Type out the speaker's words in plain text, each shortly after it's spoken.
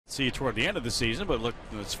see toward the end of the season, but look,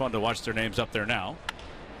 it's fun to watch their names up there now.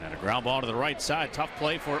 And a ground ball to the right side. Tough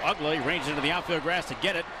play for Ugly. Ranges into the outfield grass to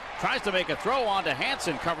get it. Tries to make a throw on to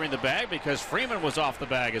Hanson covering the bag because Freeman was off the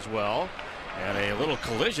bag as well. And a little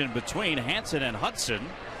collision between Hanson and Hudson.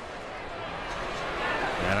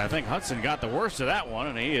 And I think Hudson got the worst of that one,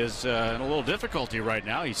 and he is in a little difficulty right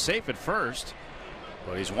now. He's safe at first,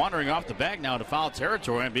 but he's wandering off the bag now into foul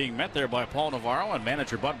territory and being met there by Paul Navarro, and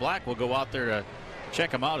manager Bud Black will go out there to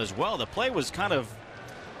check him out as well. The play was kind of...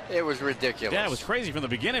 It was ridiculous. Yeah, it was crazy from the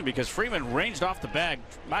beginning because Freeman ranged off the bag,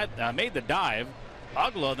 made the dive.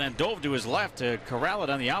 Ugla then dove to his left to corral it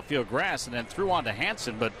on the outfield grass and then threw on to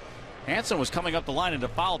Hanson, but Hanson was coming up the line into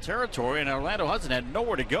foul territory, and Orlando Hudson had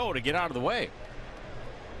nowhere to go to get out of the way.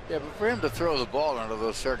 Yeah, but for him to throw the ball under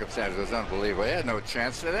those circumstances was unbelievable. He had no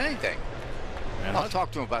chance at anything. And I'll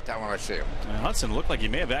talk to him about that when I see him. And Hudson looked like he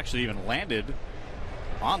may have actually even landed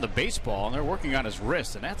on the baseball, and they're working on his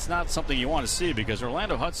wrist, and that's not something you want to see because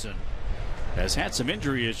Orlando Hudson has had some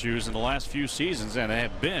injury issues in the last few seasons, and they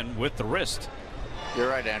have been with the wrist. You're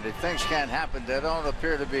right, Andy. Things can happen. They don't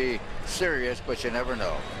appear to be serious, but you never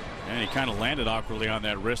know. And he kind of landed awkwardly on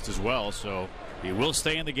that wrist as well, so he will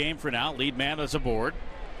stay in the game for now. Lead man is aboard.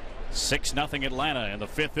 6-0 Atlanta in the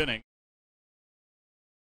 5th inning.